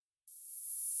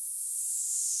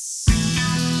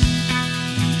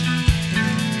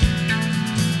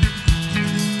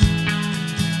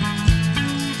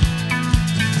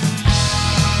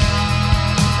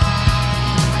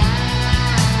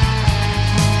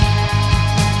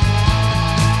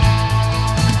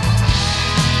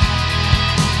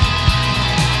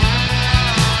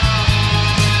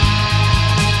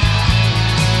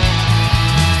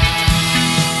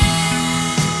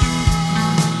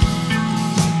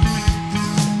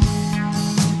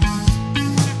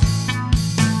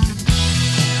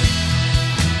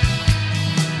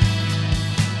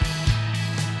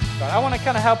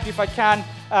kind of help you if I can,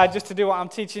 just to do what I'm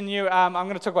teaching you. I'm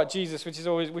going to talk about Jesus, which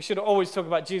is we should always talk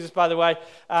about Jesus, by the way.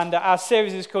 And our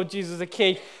series is called Jesus the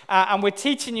Key. And we're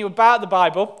teaching you about the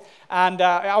Bible. And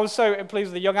I was so pleased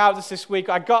with the young adults this week.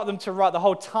 I got them to write the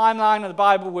whole timeline of the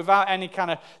Bible without any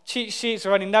kind of cheat sheets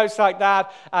or any notes like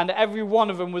that. And every one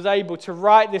of them was able to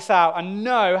write this out and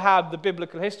know how the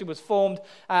biblical history was formed.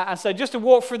 And so just to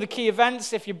walk through the key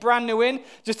events, if you're brand new in,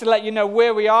 just to let you know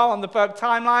where we are on the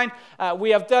timeline, we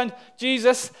have done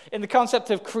Jesus in the concept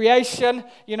of creation.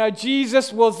 You know,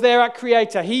 Jesus was there at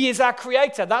creator. He is our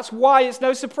creator. That's why it's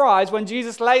no surprise when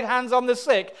Jesus laid hands on the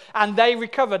sick and they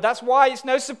recovered. That's why it's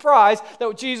no surprise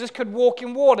that Jesus could walk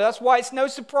in water. That's why it's no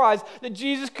surprise that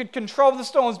Jesus could control the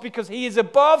storms, because he is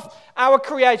above our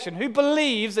creation. Who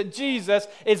believes that Jesus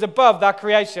is above that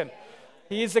creation?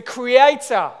 He is the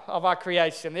creator of our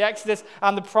creation. The Exodus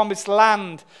and the Promised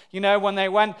Land. You know, when they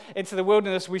went into the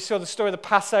wilderness, we saw the story of the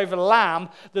Passover lamb.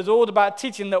 That's all about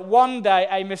teaching that one day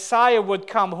a Messiah would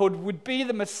come who would be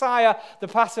the Messiah, the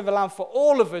Passover lamb for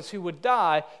all of us, who would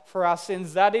die for our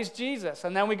sins. That is Jesus.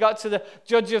 And then we got to the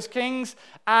Judge of Kings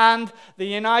and the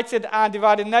united and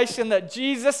divided nation, that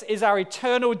Jesus is our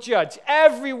eternal judge.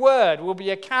 Every word will be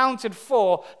accounted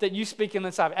for that you speak in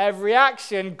this life. Every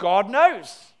action, God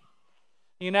knows.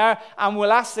 You know, and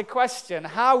we'll ask the question,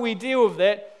 how we deal with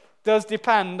it does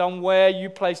depend on where you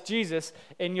place Jesus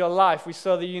in your life. We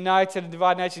saw the united and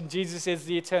divided nation. Jesus is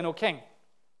the eternal King.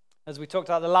 As we talked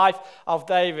about the life of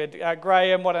David,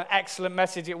 Graham, what an excellent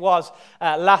message it was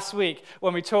last week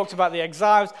when we talked about the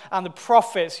exiles and the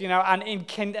prophets, you know,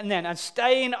 and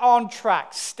staying on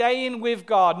track, staying with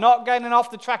God, not getting off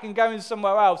the track and going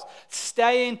somewhere else,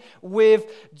 staying with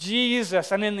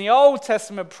Jesus. And in the Old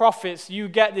Testament prophets, you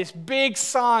get this big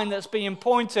sign that's being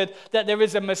pointed that there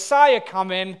is a Messiah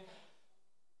coming.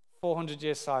 400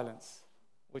 years silence,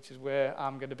 which is where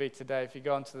I'm going to be today. If you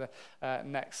go on to the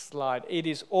next slide. It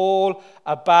is all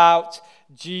about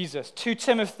Jesus. 2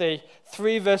 Timothy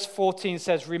 3 verse 14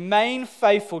 says, "Remain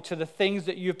faithful to the things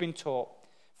that you've been taught,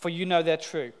 for you know they're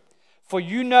true. For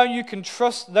you know you can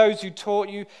trust those who taught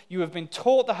you. You have been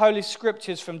taught the Holy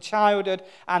Scriptures from childhood,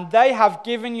 and they have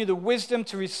given you the wisdom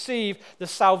to receive the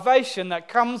salvation that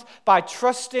comes by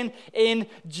trusting in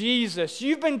Jesus."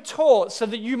 You've been taught so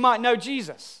that you might know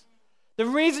Jesus. The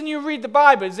reason you read the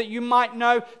Bible is that you might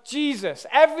know Jesus.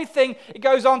 Everything, it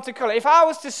goes on to color. If I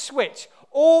was to switch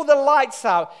all the lights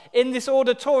out in this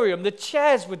auditorium, the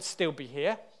chairs would still be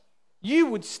here. You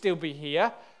would still be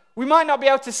here. We might not be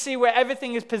able to see where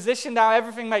everything is positioned, how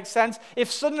everything makes sense. If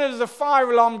suddenly there's a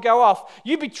fire alarm go off,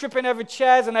 you'd be tripping over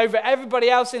chairs and over everybody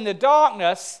else in the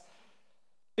darkness.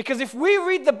 Because if we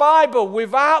read the Bible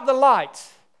without the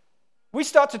light, we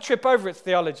start to trip over its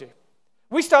theology.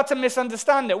 We start to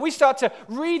misunderstand it. We start to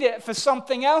read it for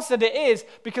something else that it is.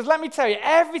 Because let me tell you,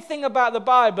 everything about the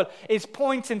Bible is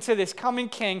pointing to this coming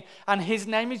king, and his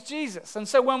name is Jesus. And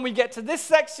so when we get to this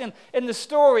section in the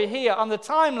story here on the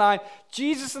timeline,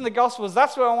 Jesus and the Gospels,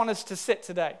 that's where I want us to sit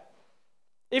today.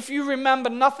 If you remember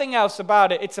nothing else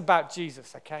about it, it's about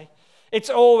Jesus, okay? It's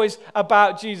always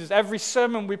about Jesus. Every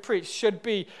sermon we preach should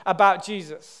be about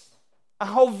Jesus. Our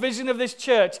whole vision of this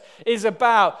church is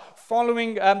about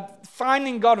finding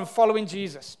God and following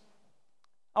Jesus.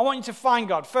 I want you to find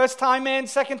God. First time in,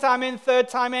 second time in, third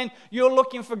time in, you're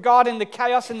looking for God in the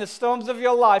chaos, in the storms of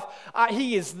your life.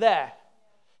 He is there.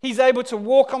 He's able to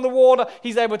walk on the water.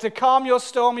 He's able to calm your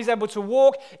storm. He's able to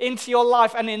walk into your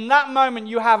life. And in that moment,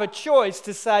 you have a choice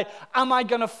to say, am I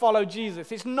going to follow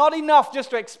Jesus? It's not enough just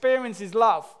to experience his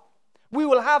love. We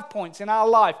will have points in our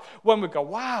life when we go,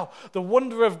 wow, the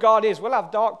wonder of God is. We'll have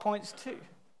dark points too.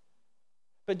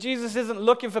 But Jesus isn't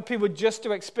looking for people just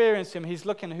to experience him. He's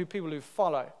looking at people who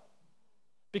follow.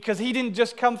 Because he didn't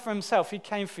just come for himself. He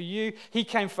came for you. He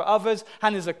came for others.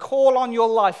 And there's a call on your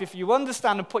life. If you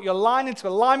understand and put your line into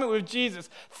alignment with Jesus,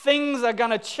 things are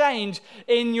going to change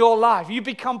in your life. You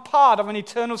become part of an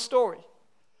eternal story.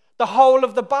 The whole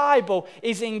of the Bible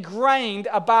is ingrained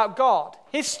about God.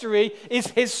 History is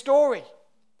his story.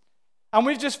 And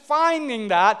we're just finding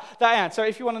that. So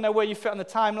if you want to know where you fit on the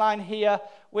timeline here,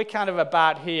 we're kind of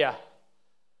about here.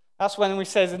 That's when we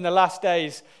says in the last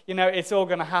days, you know, it's all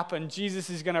going to happen. Jesus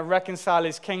is going to reconcile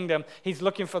his kingdom. He's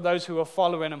looking for those who are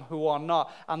following him, who are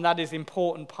not. And that is the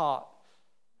important part.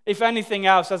 If anything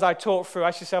else, as I talk through,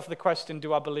 ask yourself the question,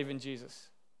 do I believe in Jesus?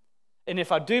 And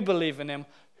if I do believe in him,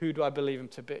 who do I believe him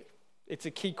to be? It's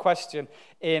a key question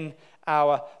in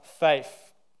our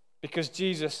faith. Because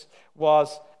Jesus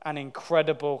was an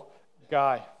incredible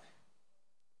guy.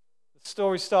 The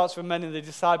story starts with many of the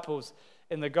disciples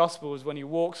in the Gospels when he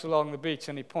walks along the beach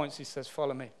and he points, he says,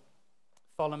 follow me,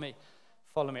 follow me,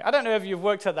 follow me. I don't know if you've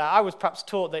worked at that. I was perhaps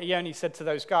taught that he only said to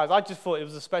those guys. I just thought it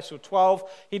was a special 12.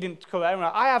 He didn't cover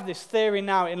everyone. I have this theory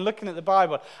now in looking at the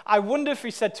Bible. I wonder if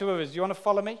he said to others, do you want to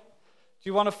follow me? Do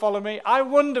you want to follow me? I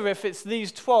wonder if it's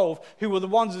these 12 who were the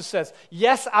ones who says,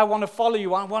 yes, I want to follow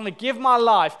you. I want to give my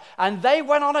life. And they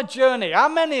went on a journey. How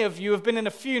many of you have been in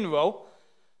a funeral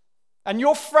and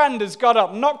your friend has got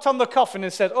up, knocked on the coffin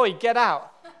and said, oi, get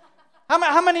out?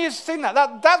 How many have seen that?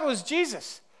 That was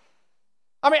Jesus.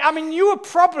 I mean, you were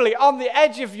probably on the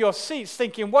edge of your seats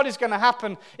thinking, what is going to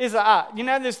happen? Is that,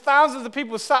 there's thousands of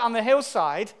people sat on the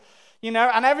hillside, and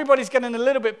everybody's getting a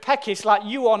little bit peckish like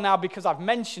you are now because I've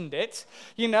mentioned it,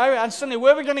 and suddenly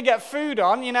where are we going to get food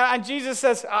on, and Jesus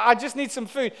says, I just need some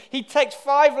food. He takes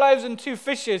 5 loaves and 2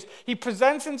 fishes, he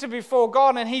presents them to before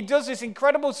God, and he does this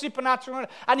incredible supernatural,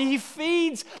 and he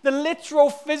feeds the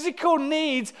literal physical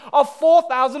needs of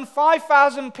 4,000,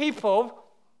 5,000 people.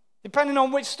 Depending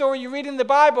on which story you read in the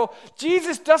Bible,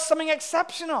 Jesus does something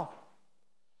exceptional.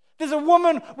 There's a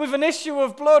woman with an issue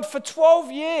of blood for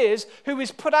 12 years who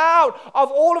is put out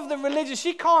of all of the religions.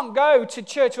 She can't go to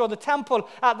church or the temple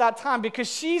at that time because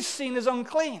she's seen as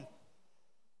unclean.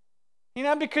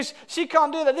 Because she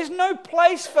can't do that. There's no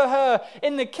place for her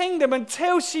in the kingdom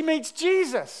until she meets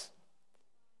Jesus.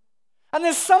 And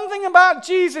there's something about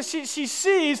Jesus she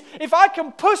sees, if I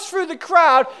can push through the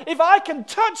crowd, if I can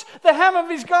touch the hem of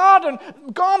his garment,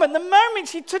 the moment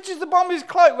she touches the bottom of his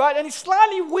cloak, right, and it's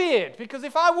slightly weird, because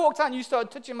if I walked out and you started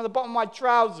touching him at the bottom of my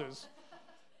trousers,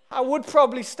 I would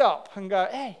probably stop and go,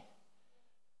 hey.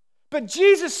 But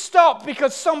Jesus stopped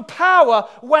because some power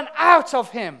went out of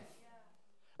him.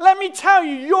 Let me tell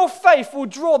you, your faith will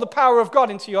draw the power of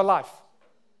God into your life.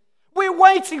 We're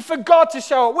waiting for God to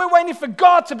show up. We're waiting for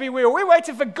God to be real. We're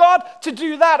waiting for God to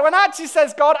do that. When actually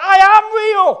says God, I am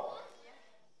real.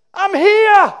 I'm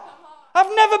here.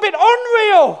 I've never been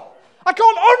unreal. I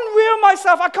can't unreal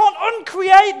myself. I can't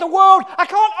uncreate the world. I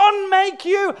can't unmake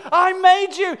you. I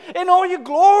made you in all your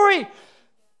glory.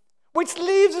 Which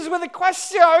leaves us with a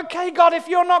question. Okay, God, if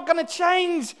you're not going to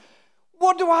change,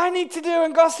 what do I need to do?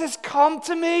 And God says, come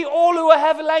to me, all who are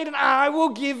heavy laden, I will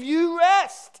give you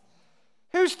rest.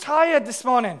 Who's tired this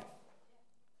morning?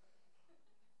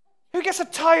 Who gets a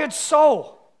tired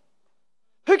soul?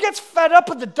 Who gets fed up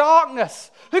of the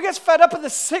darkness? Who gets fed up of the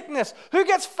sickness? Who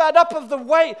gets fed up of the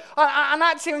weight? And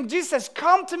actually, when Jesus says,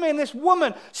 come to me, and this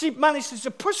woman, she manages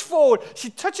to push forward. She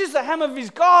touches the hem of his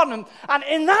garment. And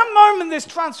in that moment, this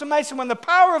transformation, when the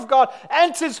power of God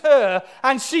enters her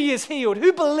and she is healed.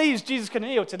 Who believes Jesus can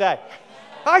heal today?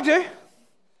 I do.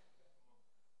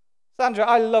 Sandra,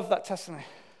 I love that testimony.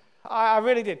 I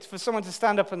really did. For someone to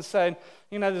stand up and say,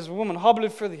 there's a woman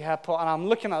hobbling through the airport, and I'm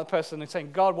looking at the person and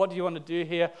saying, God, what do you want to do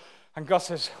here? And God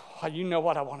says, you know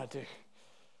what I want to do.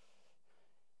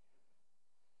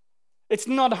 It's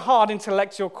not a hard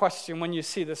intellectual question when you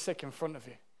see the sick in front of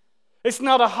you. It's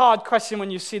not a hard question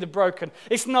when you see the broken.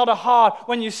 It's not a hard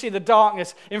when you see the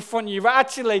darkness in front of you. But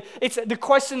actually, it's the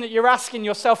question that you're asking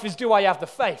yourself is, do I have the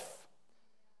faith?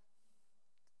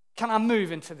 Can I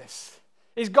move into this?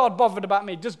 Is God bothered about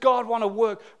me? Does God want to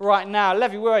work right now?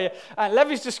 Levy, where are you?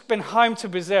 Levy's just been home to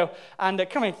Brazil. And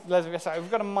come here, Levy. We've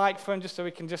got a microphone just so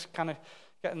we can just kind of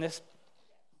get in this.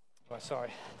 Oh,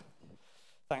 sorry.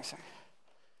 Thanks.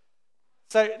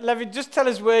 So, Levy, just tell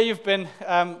us where you've been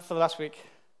for the last week.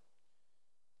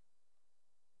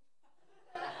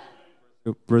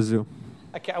 Brazil.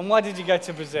 Okay, and why did you go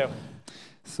to Brazil?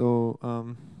 So,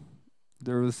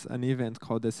 there was an event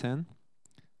called The Sun.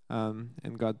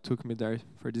 And God took me there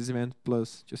for this event,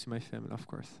 plus just my family, of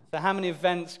course. So how many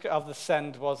events of the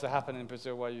Send was there happening in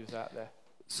Brazil while you was out there?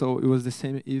 So it was the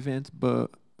same event,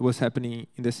 but it was happening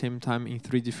in the same time in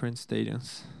 3 different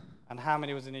stadiums. And how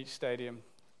many was in each stadium?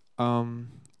 In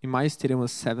my stadium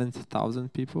was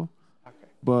 70,000 people, okay.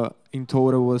 But in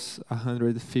total was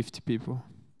 150 people.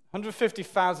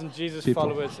 150,000 Jesus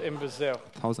followers in Brazil.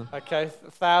 1,000. Okay,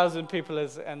 1,000 people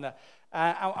is in there.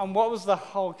 And what was the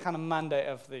whole kind of mandate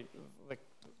of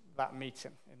that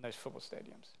meeting in those football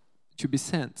stadiums? To be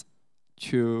sent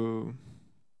to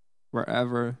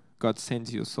wherever God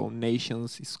sends you. So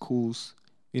nations, schools,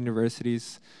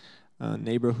 universities,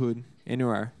 neighborhood,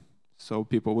 anywhere. So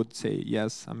people would say,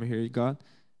 yes, I'm here, God,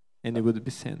 and they would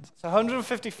be sent. So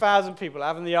 150,000 people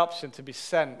having the option to be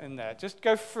sent in there. Just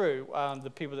go through the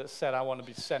people that said, I want to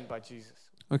be sent by Jesus.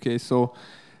 Okay, so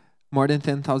more than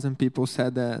 10,000 people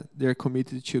said that they're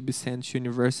committed to be sent to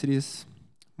universities.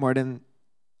 More than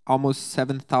almost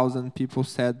 7,000 people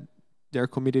said they're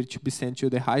committed to be sent to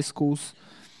the high schools.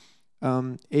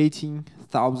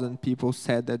 18,000 people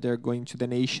said that they're going to the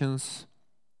nations.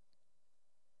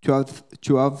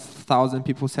 12,000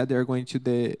 people said they're going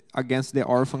against the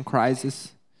orphan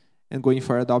crisis and going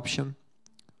for adoption.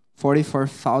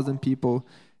 44,000 people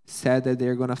said that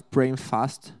they're going to pray and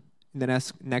fast in the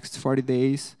next 40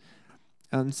 days.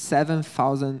 And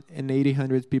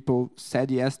 7,800 people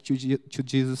said yes to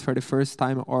Jesus for the first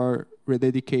time or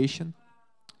rededication.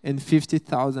 And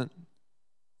 50,000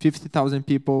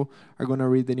 people are going to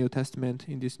read the New Testament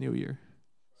in this new year.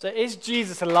 So is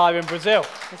Jesus alive in Brazil?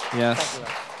 Yes.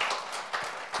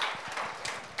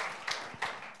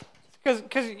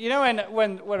 Because you know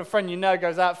when a friend you know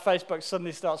goes out, Facebook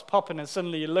suddenly starts popping, and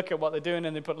suddenly you look at what they're doing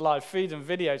and they put live feeds and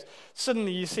videos.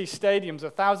 Suddenly you see stadiums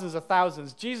of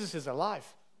thousands. Jesus is alive.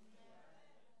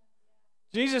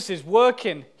 Jesus is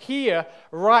working here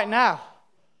right now.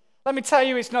 Let me tell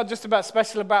you, it's not just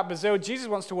special about Brazil. Jesus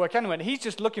wants to work anywhere. He's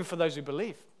just looking for those who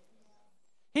believe.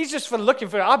 He's just looking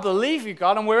for, I believe you,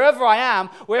 God, and wherever I am,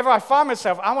 wherever I find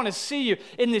myself, I want to see you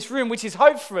in this room, which is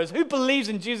hope for us. Who believes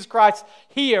in Jesus Christ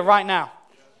here right now?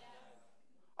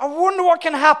 I wonder what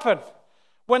can happen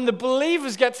when the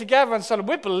believers get together and say,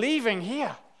 we're believing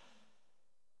here.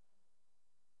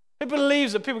 Who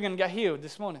believes that people are going to get healed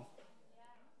this morning?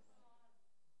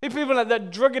 Who believes that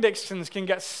drug addictions can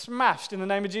get smashed in the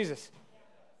name of Jesus?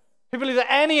 Who believes that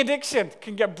any addiction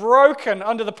can get broken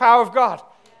under the power of God?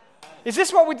 Is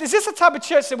this the type of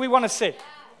church that we want to see?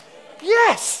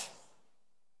 Yes.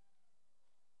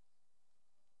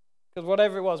 Because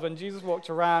whatever it was, when Jesus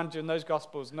walked around during those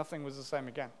Gospels, nothing was the same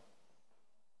again.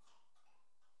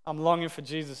 I'm longing for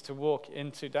Jesus to walk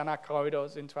down our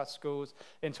corridors, into our schools,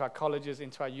 into our colleges,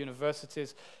 into our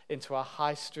universities, into our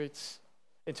high streets,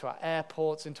 into our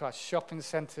airports, into our shopping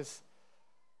centers.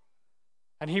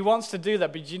 And he wants to do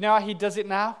that, but do you know how he does it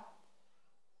now?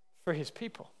 For his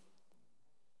people.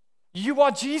 You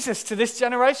are Jesus to this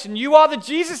generation. You are the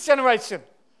Jesus generation.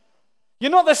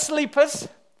 You're not the sleepers.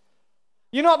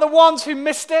 You're not the ones who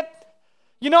missed it.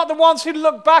 You're not the ones who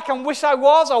look back and wish I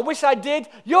was or wish I did.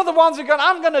 You're the ones who go,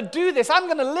 I'm going to do this. I'm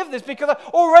going to live this because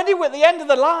already we're at the end of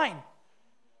the line.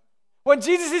 When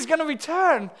Jesus is going to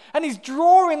return and he's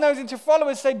drawing those into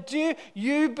followers, say, do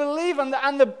you believe?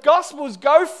 And the Gospels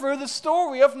go through the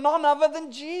story of none other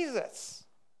than Jesus.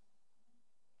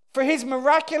 For his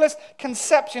miraculous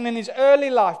conception in his early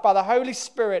life by the Holy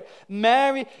Spirit,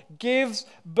 Mary gives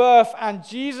birth and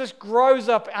Jesus grows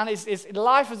up and his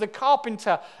life as a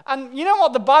carpenter. And you know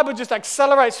what? The Bible just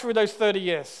accelerates through those 30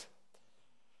 years.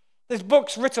 There's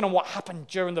books written on what happened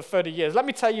during the 30 years. Let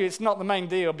me tell you, it's not the main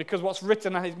deal because what's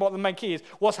written and what the main key is,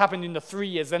 what's happened in the 3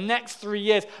 years. The next 3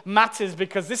 years matters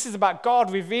because this is about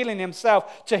God revealing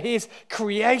himself to his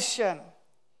creation.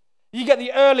 You get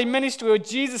the early ministry where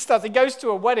Jesus starts. He goes to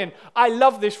a wedding. I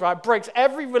love this, right? Breaks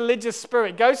every religious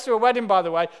spirit. Goes to a wedding, by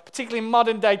the way, particularly in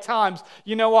modern day times.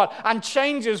 You know what? And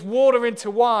changes water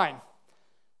into wine.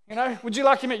 You know, would you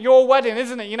like him at your wedding,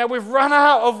 isn't it? You know, we've run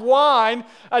out of wine.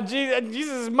 And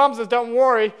Jesus' mum says, don't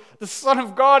worry, the Son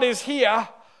of God is here.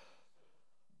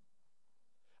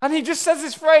 And he just says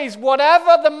this phrase,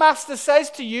 whatever the master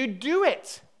says to you, do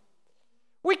it.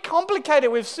 We complicate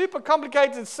it with super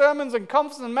complicated sermons and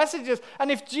conferences and messages.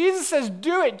 And if Jesus says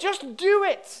do it, just do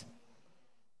it.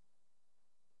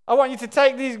 I want you to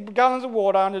take these gallons of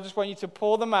water and I just want you to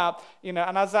pour them out. You know,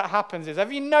 and as that happens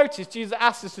have you noticed Jesus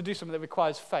asks us to do something that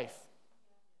requires faith?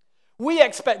 We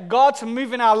expect God to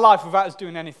move in our life without us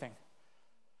doing anything.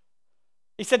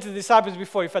 He said to the disciples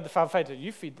before he fed the 5,000,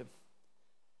 you feed them.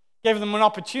 Gave them an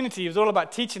opportunity. It was all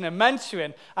about teaching and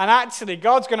mentoring. And actually,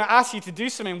 God's going to ask you to do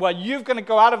something where you're going to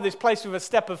go out of this place with a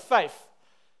step of faith.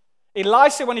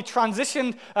 Elisha, when he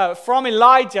transitioned from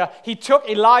Elijah, he took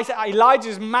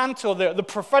Elijah's mantle, the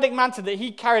prophetic mantle that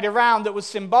he carried around that was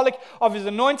symbolic of his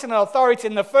anointing and authority.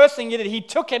 And the first thing he did, he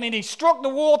took it and he struck the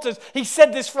waters. He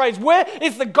said this phrase, where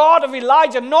is the God of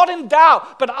Elijah? Not in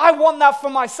doubt, but I want that for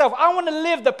myself. I want to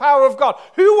live the power of God.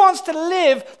 Who wants to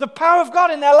live the power of God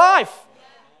in their life?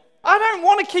 I don't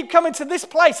want to keep coming to this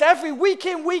place every week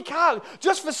in, week out,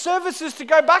 just for services to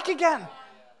go back again.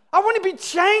 I want to be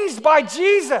changed by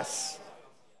Jesus.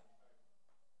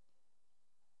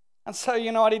 And so,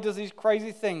 you know what, he does these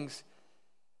crazy things.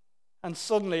 And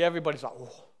suddenly everybody's like,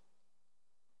 oh,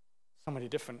 somebody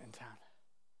different in town.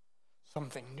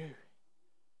 Something new.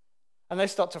 And they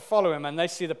start to follow him and they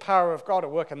see the power of God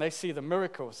at work and they see the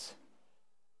miracles.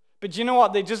 But you know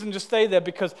what? They doesn't just stay there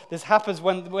because this happens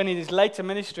when in his later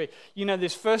ministry. You know,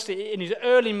 this first, in his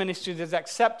early ministry, there's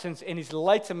acceptance. In his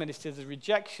later ministry, there's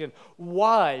rejection.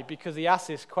 Why? Because he asks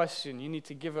this question, you need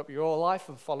to give up your life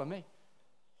and follow me.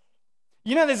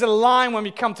 You know, there's a line when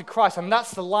we come to Christ, and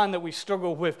that's the line that we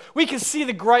struggle with. We can see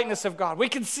the greatness of God. We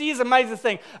can see his amazing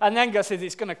thing. And then God says,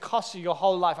 it's going to cost you your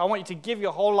whole life. I want you to give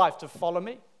your whole life to follow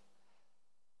me.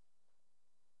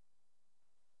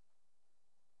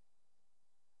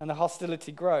 And the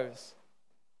hostility grows.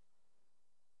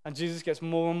 And Jesus gets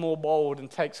more and more bold and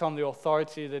takes on the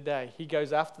authority of the day. He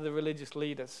goes after the religious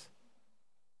leaders.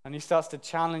 And he starts to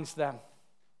challenge them.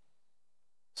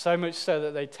 So much so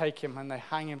that they take him and they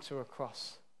hang him to a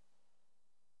cross.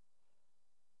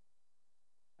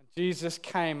 And Jesus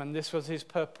came, and this was his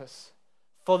purpose.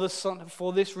 For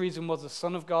this reason was the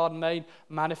Son of God made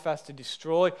manifest to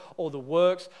destroy all the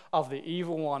works of the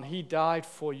evil one. He died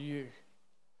for you.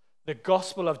 The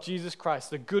gospel of Jesus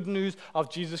Christ, the good news of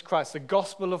Jesus Christ, the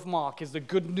gospel of Mark is the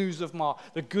good news of Mark,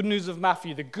 the good news of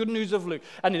Matthew, the good news of Luke.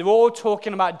 And they're all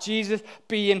talking about Jesus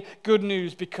being good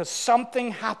news because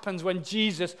something happens when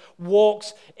Jesus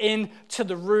walks into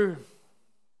the room.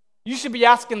 You should be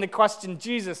asking the question,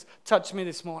 Jesus, touch me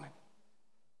this morning.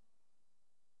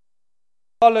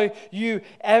 Follow you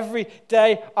every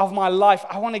day of my life.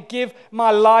 I want to give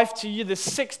my life to you. The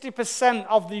 60%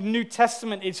 of the New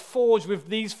Testament is forged with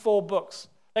these 4 books.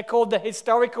 They're called the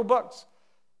historical books.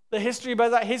 The history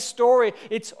about that, his story.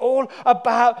 It's all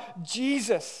about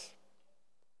Jesus.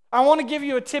 I want to give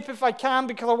you a tip if I can,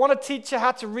 because I want to teach you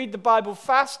how to read the Bible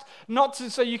fast, not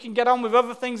so you can get on with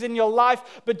other things in your life,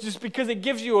 but just because it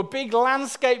gives you a big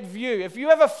landscape view. If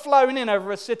you ever flown in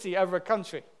over a city, over a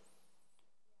country,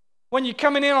 when you're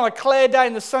coming in on a clear day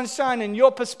in the sunshine and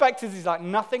your perspective is like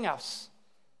nothing else.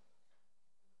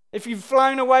 If you've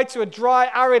flown away to a dry,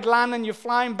 arid land and you're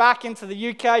flying back into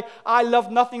the UK, I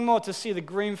love nothing more to see the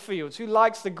green fields. Who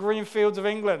likes the green fields of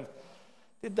England?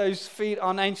 Did those feet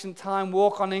on ancient time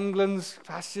walk on England's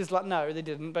pastures? Like, no, they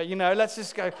didn't. But, let's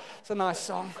just go. It's a nice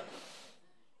song.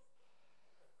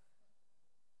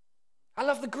 I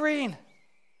love the green.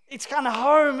 It's kind of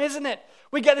home, isn't it?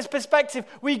 We get this perspective,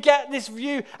 we get this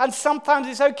view, and sometimes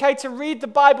it's okay to read the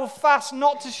Bible fast,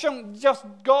 not to shut just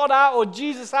God out or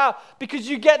Jesus out, because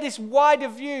you get this wider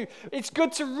view. It's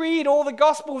good to read all the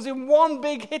Gospels in one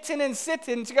big hitting and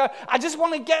sitting to go, I just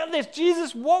want to get this.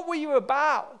 Jesus, what were you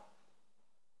about?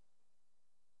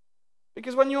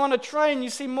 Because when you're on a train, you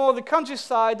see more of the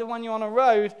countryside than when you're on a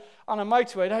road, on a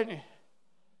motorway, don't you?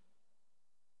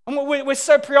 And we're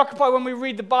so preoccupied when we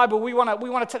read the Bible. We want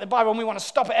to take the Bible and we want to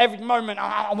stop at every moment.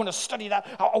 I want to study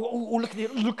that.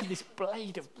 Look at this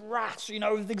blade of brass,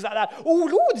 things like that.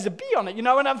 Oh, there's a bee on it,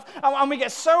 and we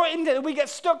get so into it, we get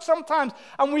stuck sometimes,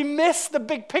 and we miss the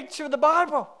big picture of the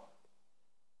Bible.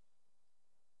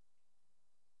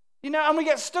 And we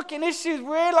get stuck in issues,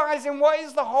 realizing what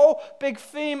is the whole big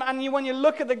theme. And when you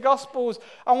look at the Gospels,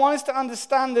 I want us to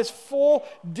understand there's 4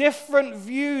 different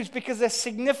views because they're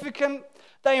significant.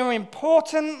 They are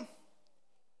important.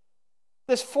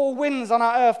 There's 4 winds on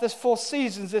our earth. There's 4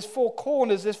 seasons. There's 4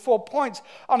 corners. There's 4 points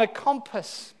on a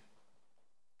compass.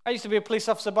 I used to be a police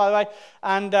officer, by the way,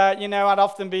 and, I'd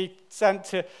often be sent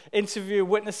to interview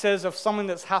witnesses of something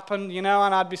that's happened, and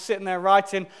I'd be sitting there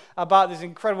writing about this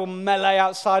incredible melee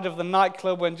outside of the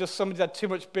nightclub when just somebody's had too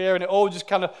much beer and it all just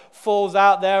kind of falls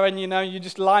out there and, you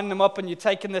just line them up and you're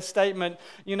taking their statement,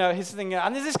 his thing.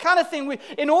 And there's this kind of thing,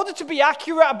 in order to be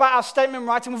accurate about our statement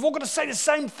writing, we've all got to say the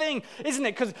same thing, isn't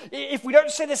it? Because if we don't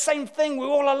say the same thing, we're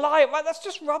all a lie. Right? That's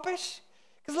just rubbish.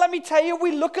 Because let me tell you,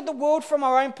 we look at the world from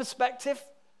our own perspective.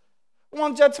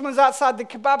 One gentleman's outside the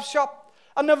kebab shop.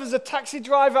 Another's a taxi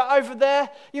driver over there.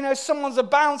 Someone's a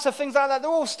bouncer, things like that. They're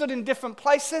all stood in different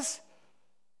places.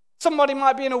 Somebody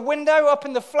might be in a window up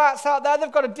in the flats out there.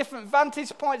 They've got a different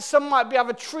vantage point. Some might have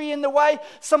a tree in the way.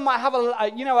 Some might have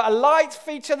a light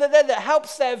feature that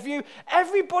helps their view.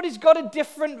 Everybody's got a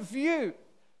different view.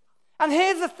 And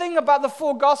here's the thing about the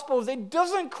 4 Gospels. It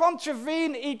doesn't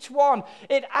contravene each one.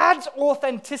 It adds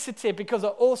authenticity because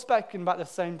they're all speaking about the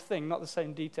same thing, not the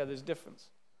same detail. There's difference.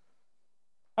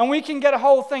 And we can get a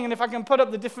whole thing, and if I can put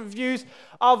up the different views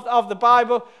of the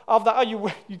Bible,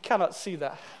 you cannot see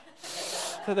that.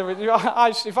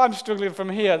 So if I'm struggling from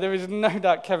here, there is no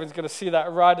doubt Kevin's going to see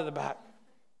that right at the back.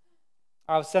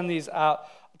 I'll send these out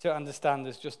to understand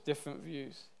there's just different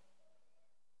views.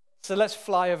 So let's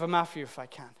fly over Matthew if I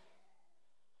can.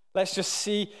 Let's just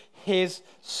see his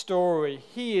story.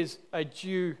 He is a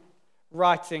Jew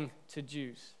writing to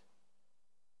Jews.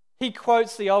 He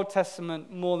quotes the Old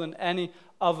Testament more than any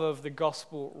other of the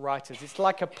gospel writers. It's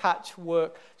like a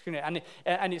patchwork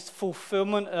and it's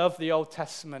fulfillment of the Old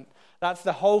Testament. That's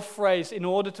the whole phrase, in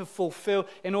order to fulfill,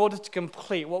 in order to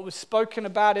complete. What was spoken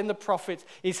about in the prophets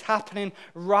is happening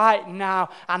right now.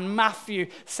 And Matthew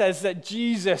says that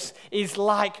Jesus is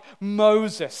like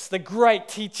Moses, the great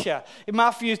teacher.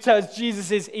 Matthew says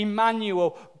Jesus is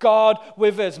Emmanuel, God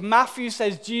with us. Matthew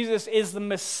says Jesus is the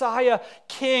Messiah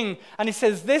King. And he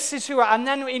says this is who, and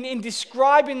then in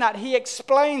describing that, he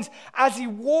explains as he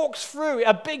walks through,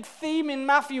 a big theme in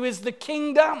Matthew is the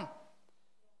kingdom.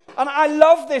 And I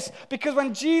love this because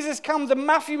when Jesus comes and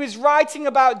Matthew is writing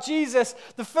about Jesus,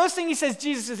 the first thing he says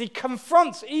Jesus is he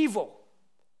confronts evil.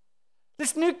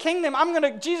 This new kingdom,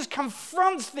 Jesus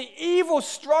confronts the evil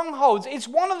strongholds. It's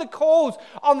one of the calls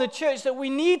on the church that we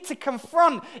need to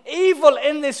confront evil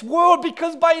in this world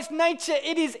because by its nature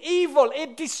it is evil.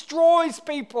 It destroys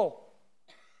people.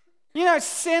 You know,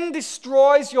 sin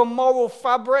destroys your moral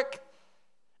fabric.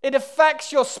 It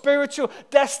affects your spiritual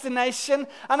destination.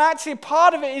 And actually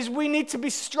part of it is we need to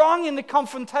be strong in the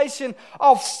confrontation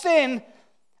of sin.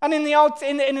 And in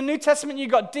the New Testament, you've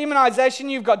got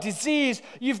demonization, you've got disease,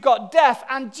 you've got death.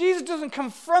 And Jesus doesn't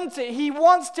confront it. He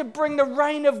wants to bring the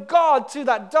reign of God to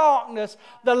that darkness,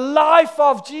 the life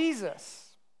of Jesus.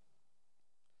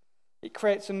 It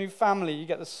creates a new family. You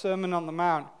get the Sermon on the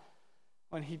Mount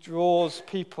when he draws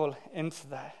people into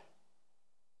that.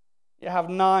 You have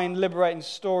 9 liberating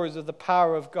stories of the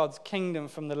power of God's kingdom,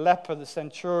 from the leper, the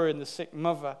centurion, the sick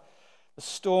mother, the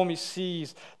stormy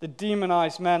seas, the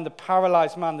demonized man, the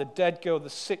paralyzed man, the dead girl, the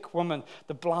sick woman,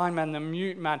 the blind man, the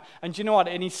mute man. And do you know what?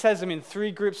 And he says them in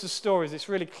 3 groups of stories. It's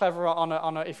really clever on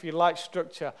a if you like,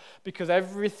 structure, because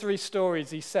every 3 stories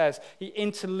he says, he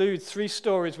interludes 3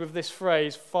 stories with this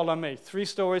phrase, follow me. 3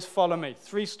 stories, follow me.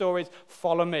 3 stories,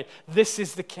 follow me. This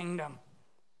is the kingdom.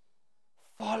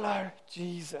 Follow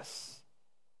Jesus.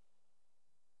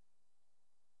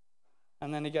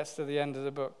 And then he gets to the end of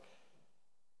the book.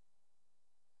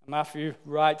 Matthew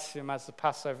writes him as the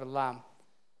Passover lamb,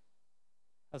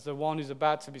 as the one who's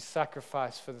about to be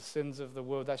sacrificed for the sins of the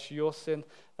world. That's your sin,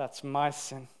 that's my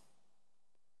sin.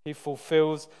 He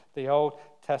fulfills the Old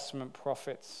Testament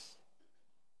prophets.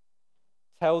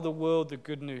 Tell the world the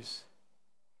good news.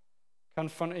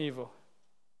 Confront evil.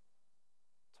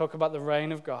 Talk about the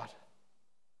reign of God.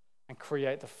 And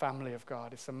create the family of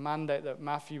God. It's a mandate that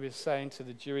Matthew is saying to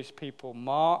the Jewish people.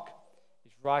 Mark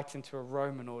is writing to a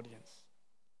Roman audience.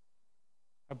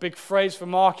 A big phrase for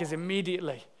Mark is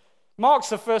immediately. Mark's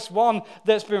the first one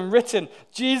that's been written.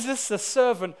 Jesus, the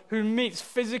servant who meets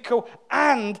physical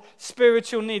and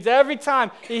spiritual needs. Every time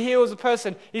he heals a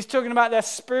person, he's talking about their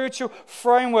spiritual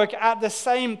framework at the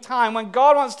same time. When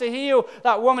God wants to heal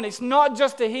that woman, it's not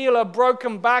just to heal her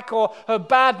broken back or her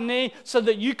bad knee so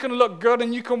that you can look good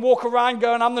and you can walk around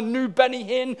going, I'm the new Benny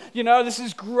Hinn. You know, this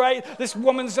is great. This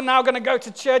woman's now going to go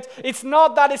to church. It's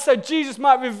not that. It's so Jesus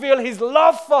might reveal his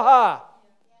love for her.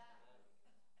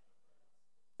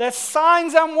 There's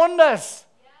signs and wonders.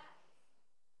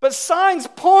 But signs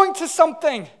point to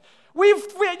something.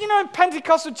 In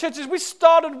Pentecostal churches, we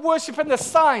started worshiping the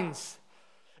signs.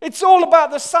 It's all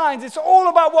about the signs. It's all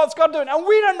about what's God doing. And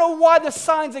we don't know why the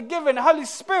signs are given. The Holy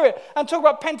Spirit, and talk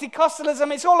about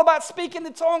Pentecostalism, it's all about speaking the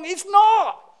tongue. It's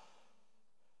not.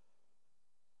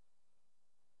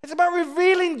 It's about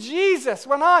revealing Jesus.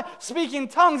 When I speak in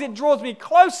tongues, it draws me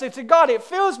closer to God. It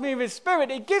fills me with His Spirit.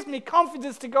 It gives me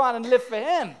confidence to go out and live for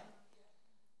Him.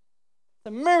 The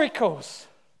miracles.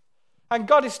 And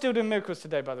God is still doing miracles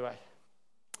today, by the way.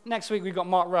 Next week, we've got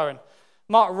Mark Rowan.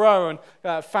 Mark Rowan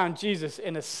found Jesus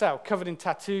in a cell, covered in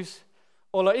tattoos.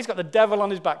 He's got the devil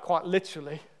on his back, quite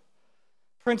literally.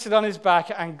 Printed on his back,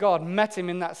 and God met him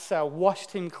in that cell, washed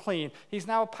him clean. He's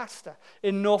now a pastor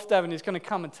in North Devon. He's going to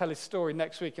come and tell his story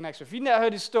next week and next week. If you've never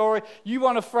heard his story, you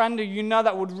want a friend who you know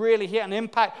that would really hit an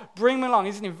impact, bring him along.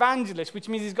 He's an evangelist, which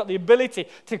means he's got the ability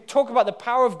to talk about the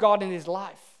power of God in his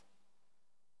life.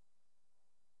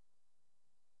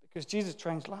 Because Jesus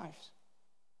changed lives.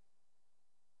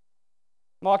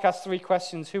 Mark asks 3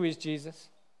 questions. Who is Jesus?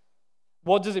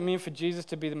 What does it mean for Jesus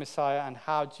to be the Messiah? And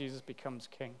how Jesus becomes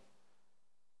king?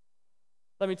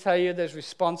 Let me tell you, there's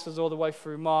responses all the way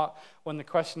through Mark when the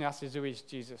question he asks is, who is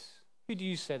Jesus? Who do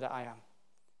you say that I am?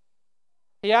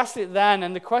 He asked it then,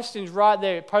 and the question's right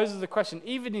there. It poses the question.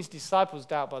 Even his disciples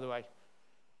doubt, by the way.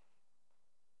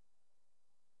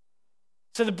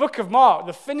 So the book of Mark,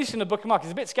 the finish in the book of Mark is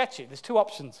a bit sketchy. There's 2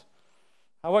 options.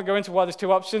 I won't go into why there's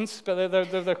 2 options, but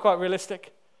they're quite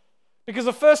realistic. Because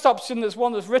the first option, that's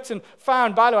one that's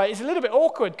found, by the way, is a little bit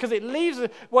awkward because it leaves,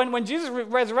 when Jesus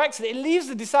resurrects, it leaves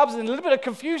the disciples in a little bit of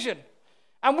confusion.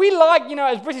 And we like,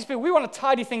 as British people, we want to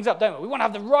tidy things up, don't we? We want to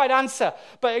have the right answer.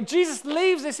 But Jesus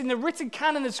leaves this in the written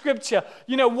canon of Scripture.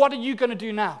 What are you going to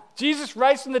do now? Jesus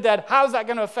raised from the dead. How's that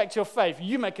going to affect your faith?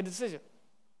 You make a decision.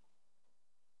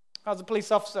 I was a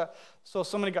police officer, saw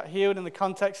somebody got healed in the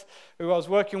context who I was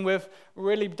working with,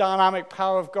 really dynamic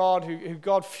power of God, who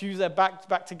God fused their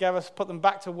back together, put them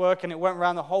back to work, and it went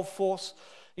around the whole force.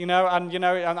 And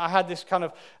I had this kind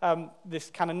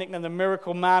of nickname, the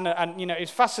Miracle Man, and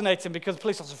it's fascinating because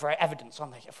police officers are for evidence,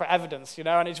 aren't they? For evidence,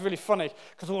 and it's really funny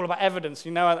because it's all about evidence,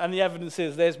 and the evidence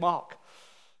is there's Mark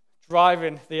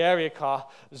driving the area car,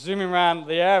 zooming around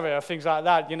the area, things like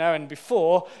that, and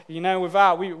before, he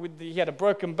had a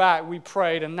broken back, we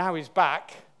prayed, and now he's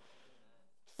back.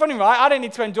 Funny, right? I didn't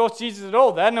need to endorse Jesus at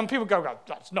all then, and people go,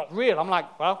 that's not real. I'm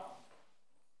like, well,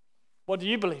 what do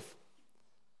you believe?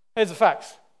 Here's the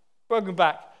facts. Broken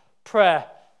back, prayer,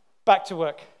 back to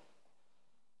work.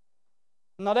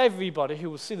 Not everybody who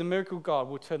will see the miracle of God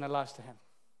will turn their lives to him.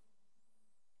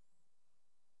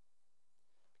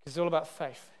 Because it's all about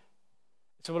faith.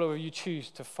 It's all about you choose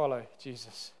to follow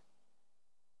Jesus.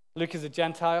 Luke is a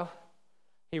Gentile.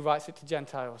 He writes it to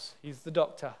Gentiles. He's the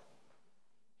doctor.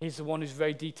 He's the one who's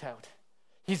very detailed.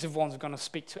 He's the one who's going to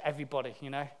speak to everybody,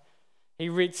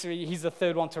 He's the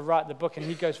third one to write the book, and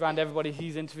he goes around everybody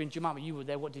he's interviewing. Jemima, you were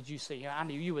there. What did you see?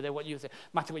 Andy, you were there. What you see?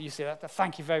 Matthew, what you see?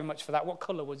 Thank you very much for that. What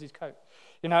color was his coat?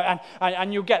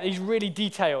 And you'll get, he's really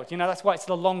detailed. That's why it's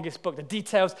the longest book. The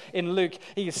details in Luke,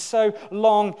 he is so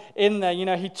long in there.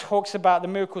 He talks about the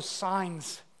miracle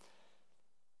signs.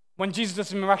 When Jesus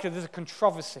does a miracle, there's a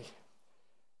controversy.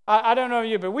 I don't know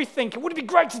you, but we think, would it be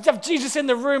great to have Jesus in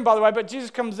the room, by the way? But Jesus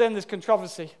comes in, there's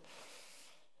controversy.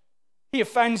 He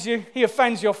offends you. He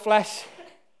offends your flesh.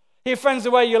 He offends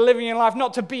the way you're living your life,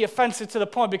 not to be offensive to the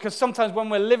point, because sometimes when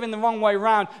we're living the wrong way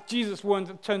around, Jesus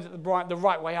turns it the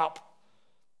right way up.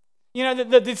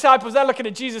 The disciples, they're looking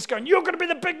at Jesus going, you're going to be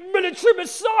the big military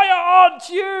Messiah, aren't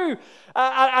you?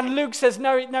 And Luke says,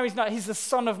 no, he's not. He's the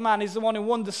Son of Man. He's the one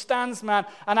who understands man.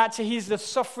 And actually, he's the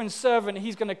suffering servant.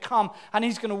 He's going to come, and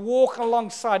he's going to walk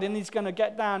alongside, and he's going to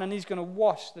get down, and he's going to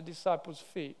wash the disciples'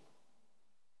 feet.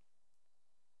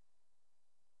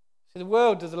 See, the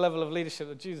world does a level of leadership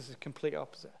that Jesus is complete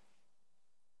opposite.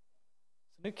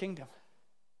 It's a new kingdom.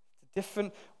 It's a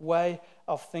different way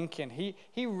of thinking.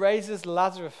 He raises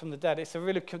Lazarus from the dead. It's a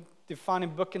really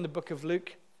defining book in the book of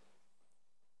Luke.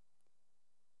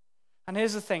 And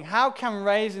here's the thing. How can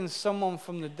raising someone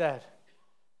from the dead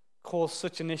cause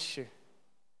such an issue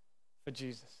for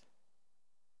Jesus?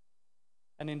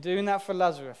 And in doing that for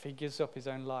Lazarus, he gives up his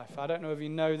own life. I don't know if you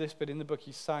know this, but in the book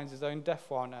he signs his own death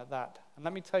warrant at that. And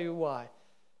let me tell you why.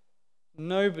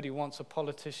 Nobody wants a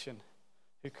politician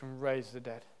who can raise the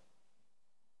dead.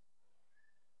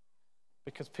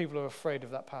 Because people are afraid of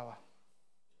that power.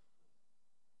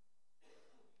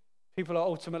 People are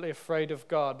ultimately afraid of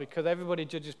God because everybody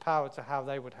judges power to how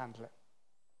they would handle it.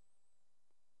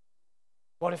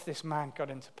 What if this man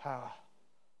got into power?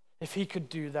 If he could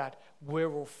do that,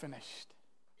 we're all finished.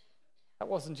 That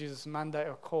wasn't Jesus' mandate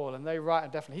or call, and they write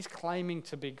it definitely. He's claiming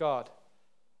to be God,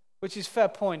 which is fair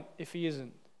point if he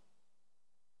isn't.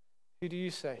 Who do you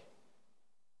say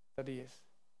that he is?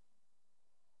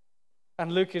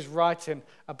 And Luke is writing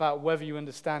about whether you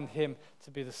understand him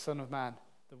to be the Son of Man,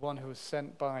 the one who was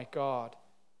sent by God.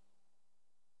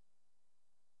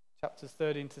 Chapters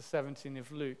 13 to 17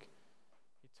 of Luke,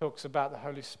 he talks about the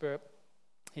Holy Spirit.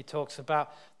 He talks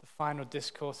about the final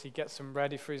discourse. He gets them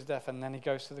ready for his death, and then he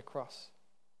goes to the cross.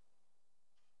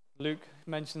 Luke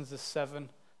mentions the 7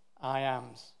 I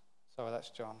ams. Sorry, that's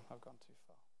John. I've gone too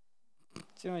far.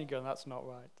 Do you know you're going, that's not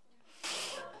right.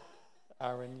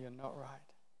 Aaron, you're not right.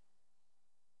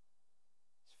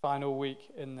 His final week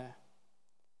in there.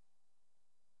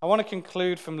 I want to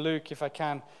conclude from Luke, if I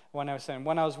can, when I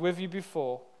was with you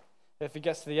before, if he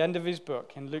gets to the end of his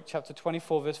book, in Luke chapter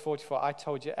 24, verse 44, I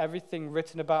told you everything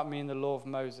written about me in the law of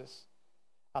Moses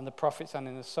and the prophets and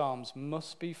in the Psalms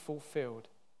must be fulfilled.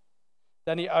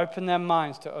 Then he opened their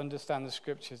minds to understand the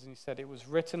scriptures, and he said, it was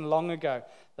written long ago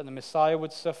that the Messiah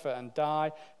would suffer and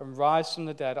die and rise from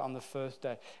the dead on the first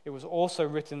day. It was also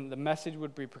written that the message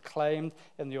would be proclaimed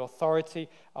in the authority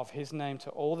of his name to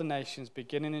all the nations,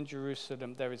 beginning in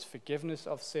Jerusalem. There is forgiveness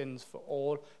of sins for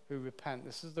all who repent.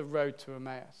 This is the road to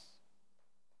Emmaus.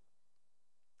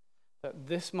 That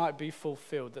this might be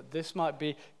fulfilled, that this might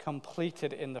be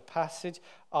completed in the passage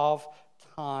of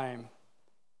time.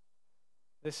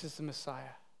 This is the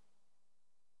Messiah.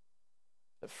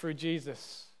 That through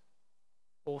Jesus,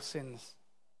 all sins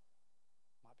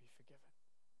might be forgiven.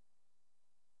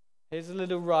 Here's a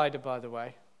little rider, by the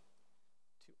way,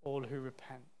 to all who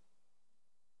repent.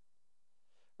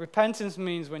 Repentance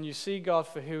means when you see God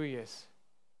for who he is,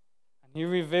 and he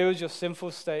reveals your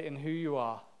sinful state and who you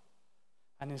are,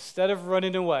 and instead of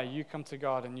running away, you come to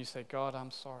God and you say, God, I'm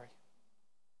sorry.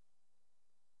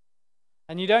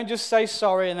 And you don't just say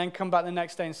sorry and then come back the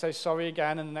next day and say sorry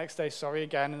again, and the next day sorry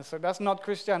again. And so that's not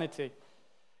Christianity.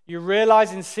 You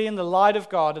realize in seeing the light of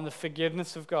God and the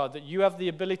forgiveness of God that you have the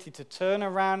ability to turn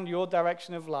around your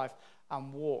direction of life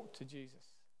and walk to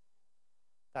Jesus.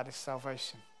 That is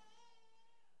salvation.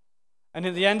 And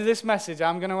at the end of this message,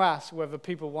 I'm going to ask whether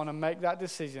people want to make that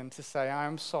decision to say, I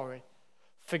am sorry,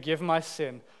 forgive my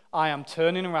sin, I am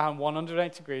turning around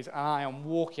 180 degrees, and I am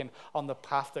walking on the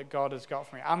path that God has got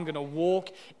for me. I'm going to walk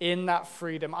in that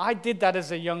freedom. I did that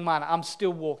as a young man. I'm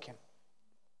still walking.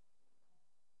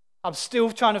 I'm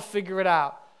still trying to figure it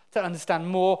out, to understand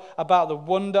more about the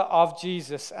wonder of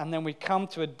Jesus. And then we come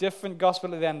to a different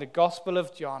gospel at the end, the Gospel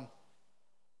of John.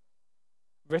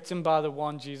 Written by the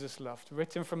one Jesus loved,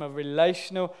 written from a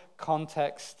relational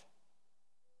context.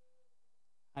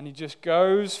 And he just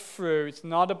goes through. It's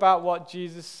not about what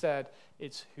Jesus said,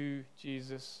 it's who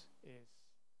Jesus is.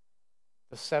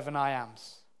 The 7 I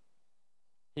ams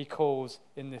he calls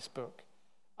in this book.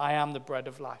 I am the bread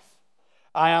of life.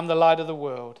 I am the light of the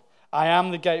world. I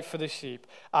am the gate for the sheep.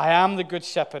 I am the good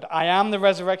shepherd. I am the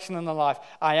resurrection and the life.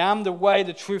 I am the way,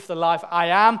 the truth, the life. I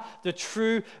am the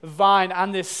true vine.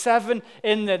 And there's 7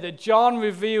 in there that John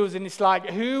reveals, and it's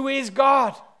like, who is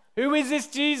God? Who is this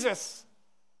Jesus?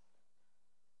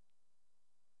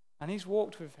 And he's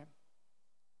walked with him.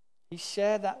 He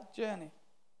shared that journey.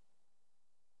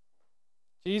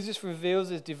 Jesus reveals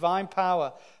his divine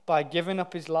power by giving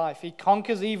up his life. He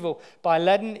conquers evil by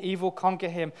letting evil conquer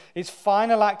him. His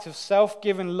final act of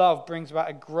self-giving love brings about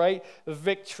a great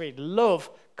victory. Love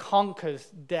conquers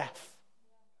death.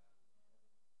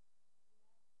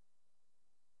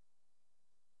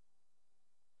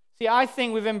 See, I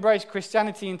think we've embraced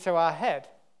Christianity into our head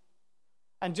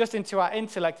and just into our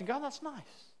intellect and go, oh, that's nice.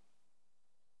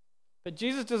 But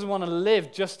Jesus doesn't want to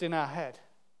live just in our head.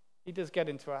 He does get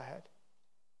into our head.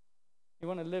 He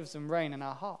wants to live and reign in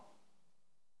our heart.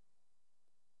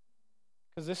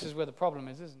 Because this is where the problem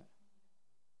is, isn't it?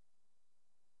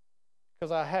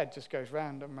 Because our head just goes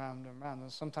round and round and round,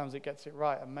 and sometimes it gets it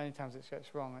right, and many times it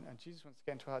gets wrong. And Jesus wants to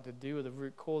get into our heart to deal with the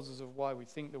root causes of why we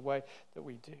think the way that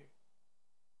we do.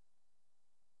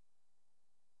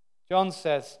 John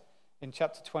says in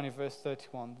chapter 20, verse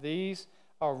 31, these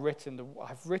are written,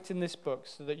 I've written this book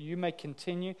so that you may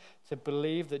continue to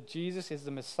believe that Jesus is the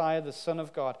Messiah, the Son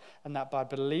of God, and that by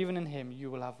believing in him,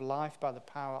 you will have life by the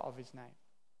power of his name.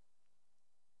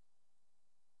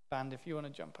 Band, if you want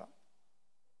to jump up.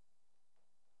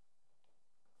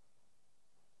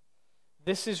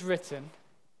 This is written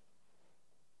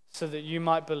so that you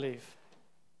might believe.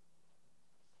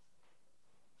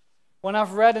 When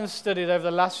I've read and studied over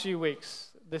the last few weeks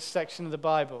this section of the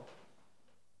Bible,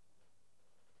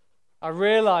 I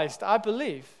realized I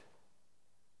believe,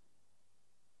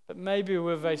 but maybe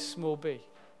we're a very small b.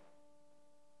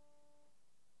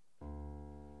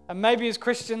 And maybe as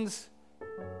Christians,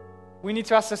 we need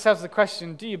to ask ourselves the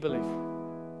question, do you believe?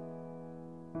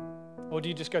 Or do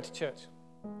you just go to church?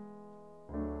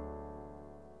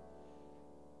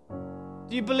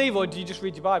 Do you believe or do you just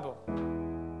read your Bible?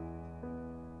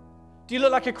 Do you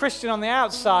look like a Christian on the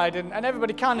outside and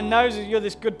everybody kind of knows that you're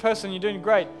this good person, you're doing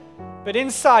great? But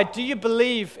inside, do you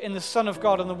believe in the Son of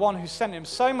God and the one who sent him?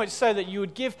 So much so that you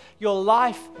would give your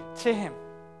life to him.